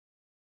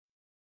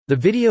The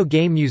Video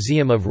Game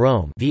Museum of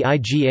Rome is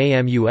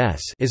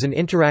an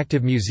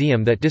interactive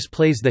museum that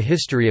displays the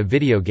history of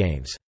video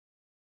games.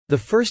 The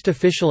first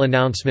official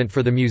announcement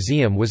for the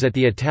museum was at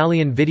the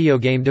Italian Video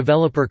Game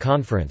Developer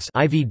Conference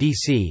in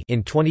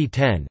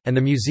 2010, and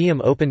the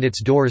museum opened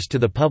its doors to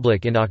the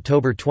public in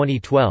October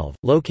 2012.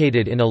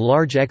 Located in a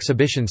large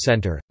exhibition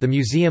center, the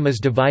museum is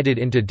divided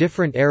into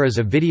different eras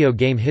of video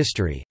game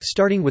history.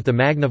 Starting with the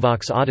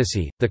Magnavox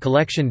Odyssey, the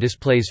collection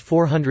displays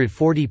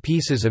 440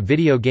 pieces of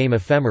video game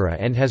ephemera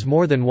and has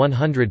more than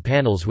 100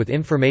 panels with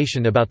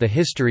information about the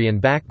history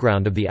and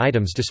background of the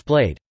items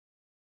displayed.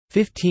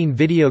 15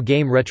 video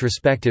game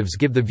retrospectives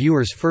give the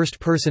viewers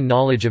first-person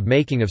knowledge of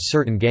making of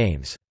certain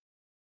games.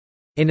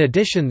 In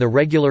addition, the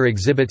regular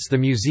exhibits, the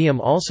museum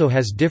also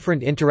has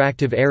different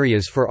interactive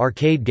areas for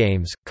arcade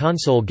games,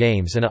 console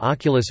games and a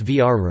Oculus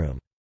VR room.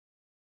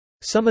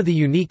 Some of the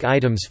unique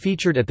items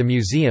featured at the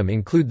museum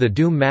include the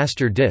Doom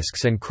Master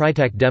discs and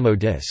Crytek demo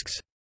discs.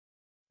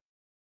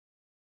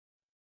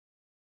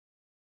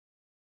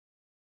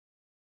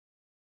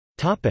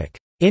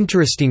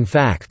 Interesting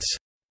facts.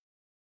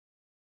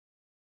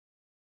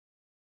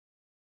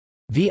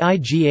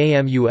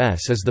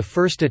 VIGAMUS is the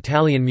first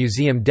Italian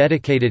museum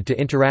dedicated to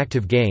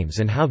interactive games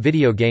and how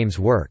video games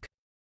work.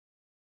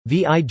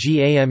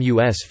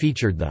 VIGAMUS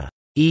featured the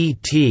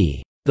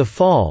E.T. The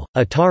Fall,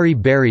 Atari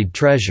Buried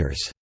Treasures,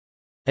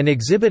 an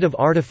exhibit of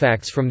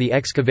artifacts from the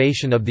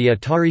excavation of the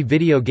Atari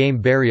video game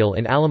burial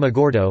in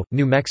Alamogordo,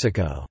 New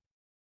Mexico.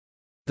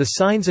 The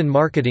signs and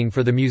marketing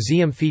for the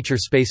museum feature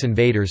Space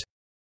Invaders.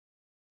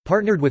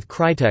 Partnered with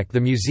Crytek,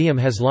 the museum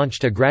has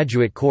launched a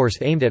graduate course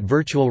aimed at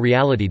virtual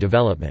reality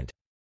development.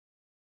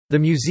 The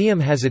museum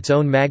has its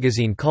own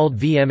magazine called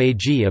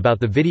VMAG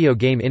about the video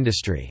game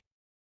industry.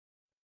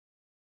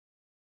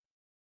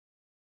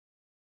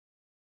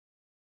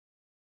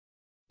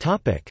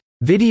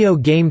 Video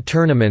game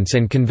tournaments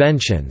and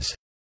conventions.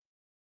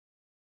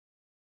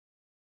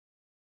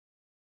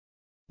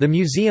 The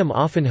museum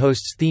often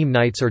hosts theme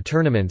nights or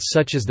tournaments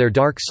such as their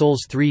Dark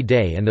Souls 3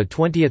 Day and the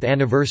 20th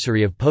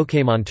anniversary of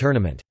Pokémon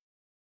Tournament.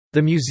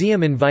 The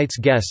museum invites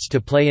guests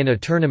to play in a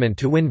tournament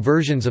to win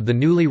versions of the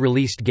newly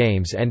released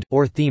games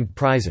or themed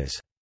prizes.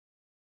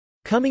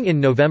 Coming in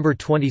November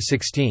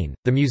 2016,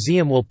 the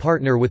museum will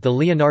partner with the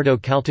Leonardo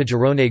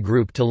Caltagirone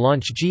Group to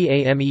launch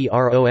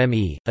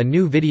GAMEROME, a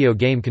new video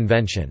game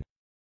convention.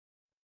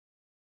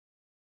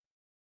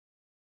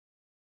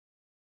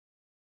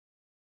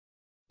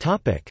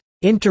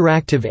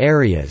 Interactive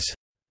areas.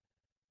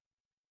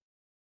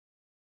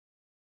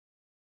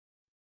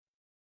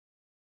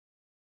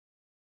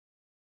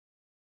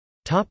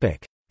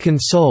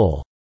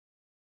 Console.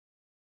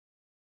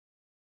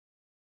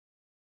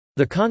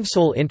 The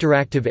console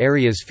interactive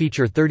areas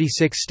feature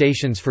 36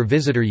 stations for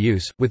visitor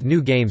use, with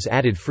new games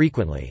added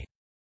frequently.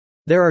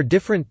 There are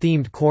different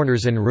themed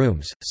corners and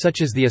rooms,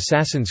 such as the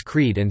Assassin's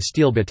Creed and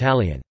Steel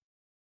Battalion.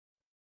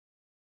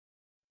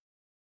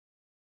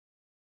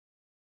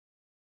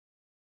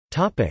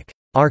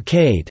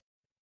 Arcade.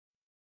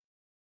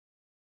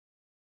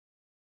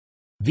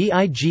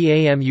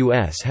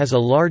 VIGAMUS has a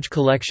large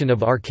collection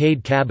of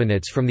arcade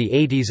cabinets from the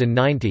 80s and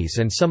 90s,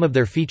 and some of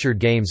their featured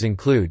games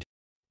include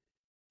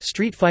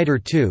Street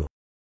Fighter II,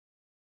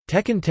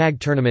 Tekken Tag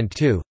Tournament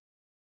 2,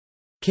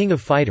 King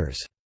of Fighters.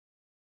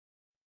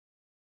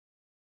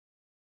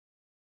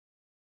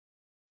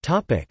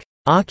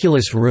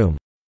 Oculus Room.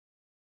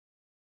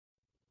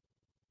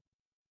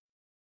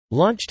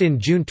 Launched in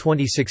June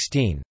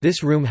 2016,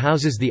 this room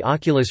houses the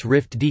Oculus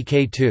Rift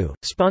DK2,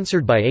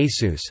 sponsored by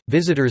Asus.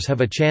 Visitors have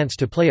a chance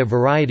to play a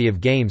variety of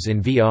games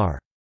in VR.